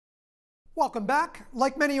Welcome back.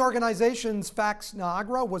 Like many organizations, FACS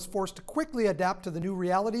Niagara was forced to quickly adapt to the new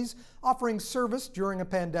realities, offering service during a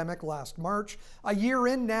pandemic last March. A year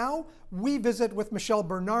in now, we visit with Michelle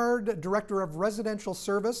Bernard, Director of Residential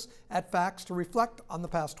Service at FACS, to reflect on the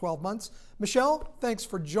past 12 months. Michelle, thanks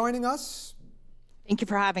for joining us. Thank you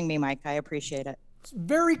for having me, Mike. I appreciate it.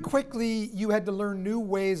 Very quickly, you had to learn new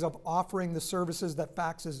ways of offering the services that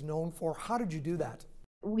FACS is known for. How did you do that?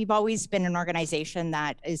 We've always been an organization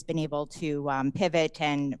that has been able to pivot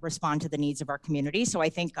and respond to the needs of our community. So I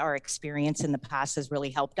think our experience in the past has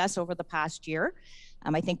really helped us over the past year.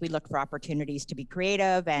 I think we look for opportunities to be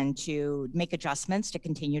creative and to make adjustments to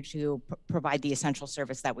continue to provide the essential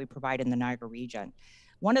service that we provide in the Niagara region.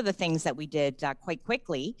 One of the things that we did quite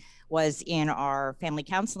quickly was in our family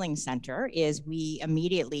counseling center is we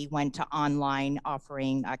immediately went to online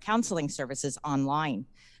offering counseling services online.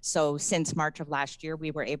 So since March of last year, we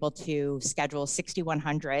were able to schedule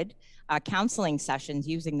 6,100 counseling sessions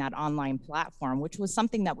using that online platform, which was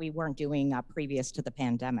something that we weren't doing previous to the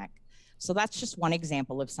pandemic. So that's just one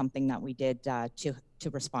example of something that we did to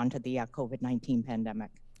respond to the COVID-19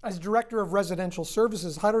 pandemic. As Director of Residential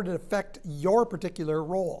Services, how did it affect your particular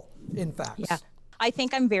role in FACS? Yeah. I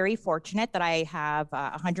think I'm very fortunate that I have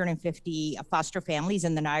 150 foster families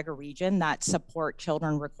in the Niagara region that support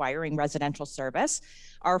children requiring residential service.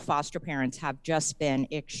 Our foster parents have just been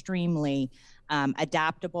extremely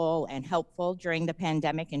adaptable and helpful during the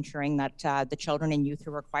pandemic, ensuring that the children and youth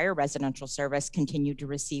who require residential service continue to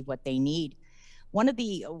receive what they need. One of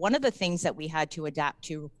the things that we had to adapt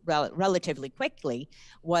to relatively quickly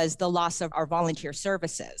was the loss of our volunteer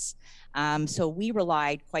services. So we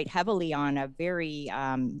relied quite heavily on a very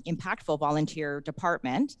impactful volunteer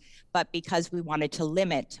department, but because we wanted to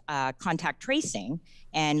limit contact tracing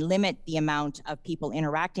and limit the amount of people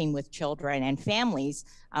interacting with children and families,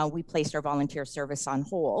 we placed our volunteer service on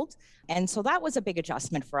hold. And so that was a big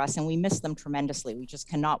adjustment for us, and we miss them tremendously. We just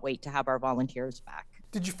cannot wait to have our volunteers back.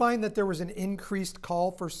 Did you find that there was an increased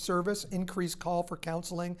call for service, increased call for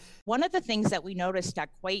counseling? One of the things that we noticed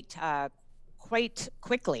quite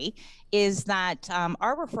quickly is that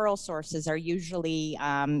our referral sources are usually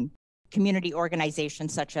community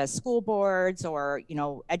organizations such as school boards or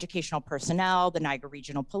educational personnel, the Niagara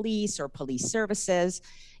Regional Police or police services.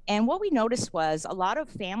 And what we noticed was a lot of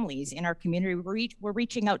families in our community were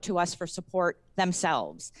reaching out to us for support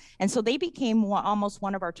themselves. And so they became almost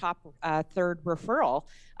one of our top third referral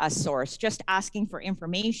source, just asking for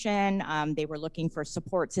information. They were looking for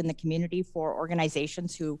supports in the community for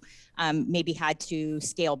organizations who maybe had to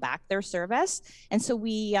scale back their service. And so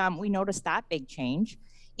we noticed that big change.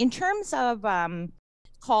 In terms of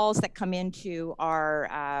calls that come into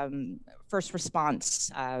our first response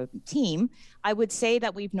team, I would say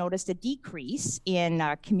that we've noticed a decrease in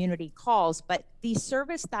community calls, but the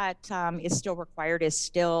service that is still required is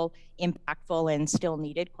still impactful and still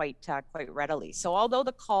needed quite readily. So although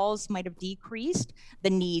the calls might have decreased, the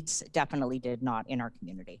needs definitely did not in our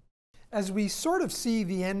community. As we sort of see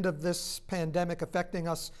the end of this pandemic affecting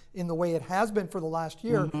us in the way it has been for the last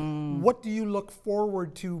year, what do you look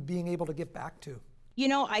forward to being able to get back to?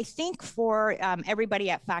 I think for everybody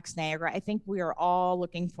at FACS Niagara, I think we are all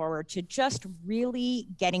looking forward to just really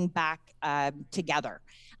getting back together.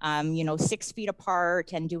 6 feet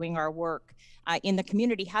apart and doing our work in the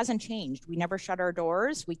community hasn't changed. We never shut our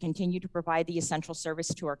doors. We continue to provide the essential service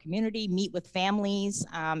to our community, meet with families,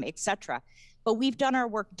 etc. But we've done our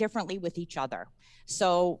work differently with each other.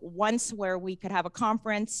 So once where we could have a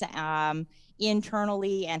conference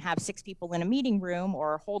internally and have 6 people in a meeting room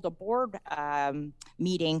or hold a board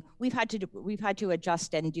meeting, we've had to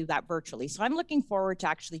adjust and do that virtually. So I'm looking forward to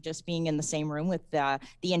actually just being in the same room with the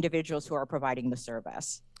individuals who are providing the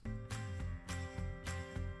service.